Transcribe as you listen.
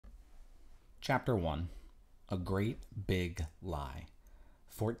Chapter 1. A Great Big Lie,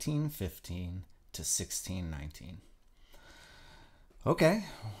 1415 to 1619. Okay,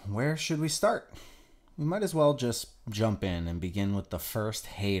 where should we start? We might as well just jump in and begin with the first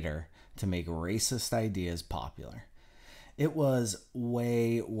hater to make racist ideas popular. It was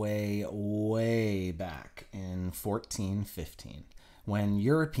way back in 1415 when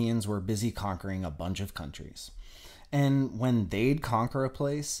Europeans were busy conquering a bunch of countries. And when they'd conquer a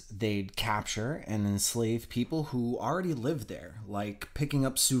place, they'd capture and enslave people who already lived there, like picking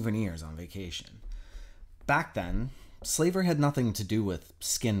up souvenirs on vacation. Back then, slavery had nothing to do with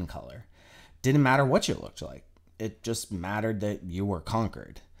skin color. Didn't matter what you looked like. It just mattered that you were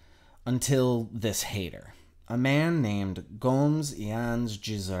conquered. Until this hater, a man named Gomes Eanes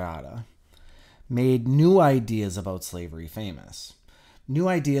de Zurrara, made new ideas about slavery famous. New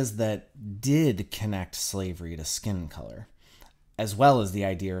ideas that did connect slavery to skin color, as well as the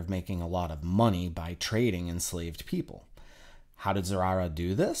idea of making a lot of money by trading enslaved people. How did Zurrara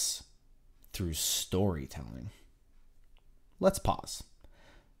do this? Through storytelling. Let's pause.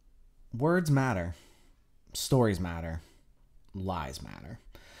 Words matter. Stories matter. Lies matter.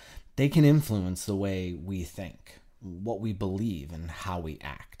 They can influence the way we think, what we believe, and how we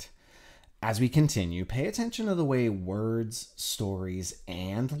act. As we continue, pay attention to the way words, stories,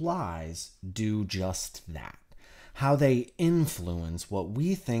 and lies do just that. How they influence what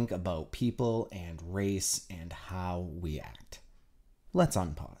we think about people and race and how we act. Let's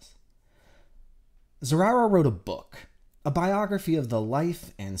unpause. Zurrara wrote a book, a biography of the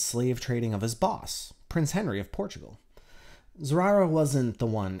life and slave trading of his boss, Prince Henry of Portugal. Zurrara wasn't the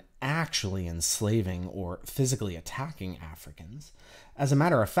one actually enslaving or physically attacking Africans. As a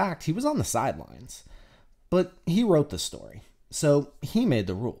matter of fact, he was on the sidelines. But he wrote the story, so he made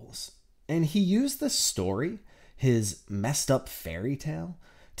the rules. And he used this story, his messed up fairy tale,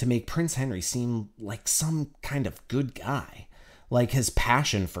 to make Prince Henry seem like some kind of good guy. Like his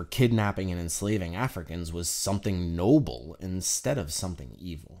passion for kidnapping and enslaving Africans was something noble instead of something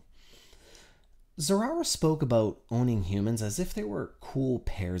evil. Zurrara spoke about owning humans as if they were cool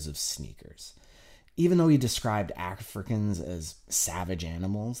pairs of sneakers. Even though he described Africans as savage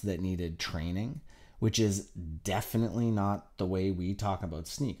animals that needed training, which is definitely not the way we talk about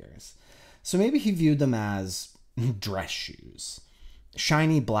sneakers. So maybe he viewed them as dress shoes.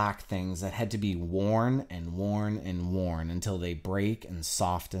 Shiny black things that had to be worn and worn and worn until they break and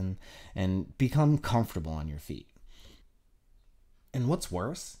soften and become comfortable on your feet. And what's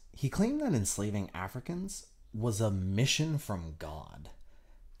worse, he claimed that enslaving Africans was a mission from God.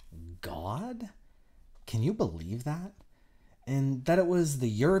 God? Can you believe that? And that it was the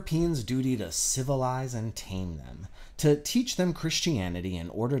Europeans' duty to civilize and tame them, to teach them Christianity in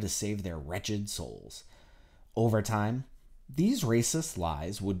order to save their wretched souls. Over time, these racist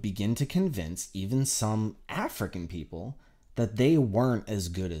lies would begin to convince even some African people that they weren't as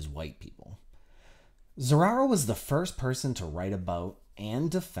good as white people. Zurrara was the first person to write about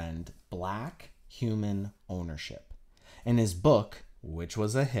and defend black human ownership. And his book, which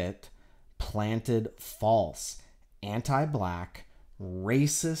was a hit, planted false, anti-black,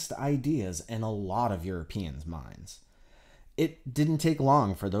 racist ideas in a lot of Europeans' minds. It didn't take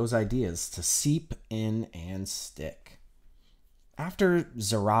long for those ideas to seep in and stick. After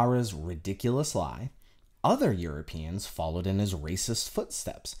Zurrara's ridiculous lie, other Europeans followed in his racist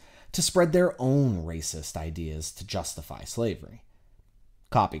footsteps to spread their own racist ideas to justify slavery.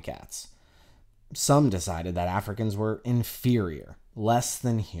 Copycats. Some decided that Africans were inferior, less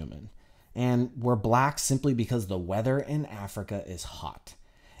than human, and were black simply because the weather in Africa is hot,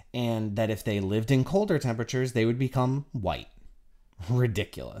 and that if they lived in colder temperatures, they would become white.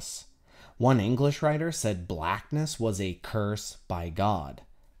 Ridiculous. One English writer said blackness was a curse by God.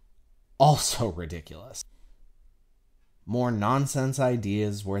 Also ridiculous. More nonsense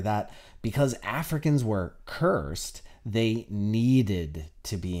ideas were that because Africans were cursed, they needed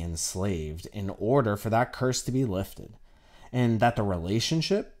to be enslaved in order for that curse to be lifted, and that the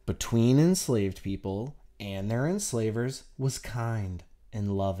relationship between enslaved people and their enslavers was kind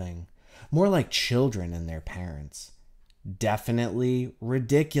and loving, more like children and their parents. Definitely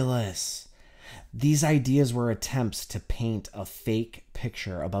ridiculous. These ideas were attempts to paint a fake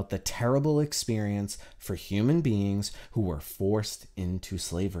picture about the terrible experience for human beings who were forced into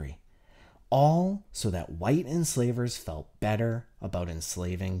slavery. All so that white enslavers felt better about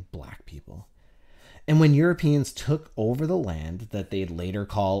enslaving black people. And when Europeans took over the land that they'd later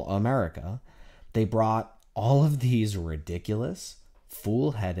call America, they brought all of these ridiculous,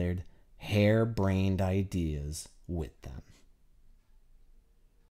 fool-headed, hair-brained ideas with them.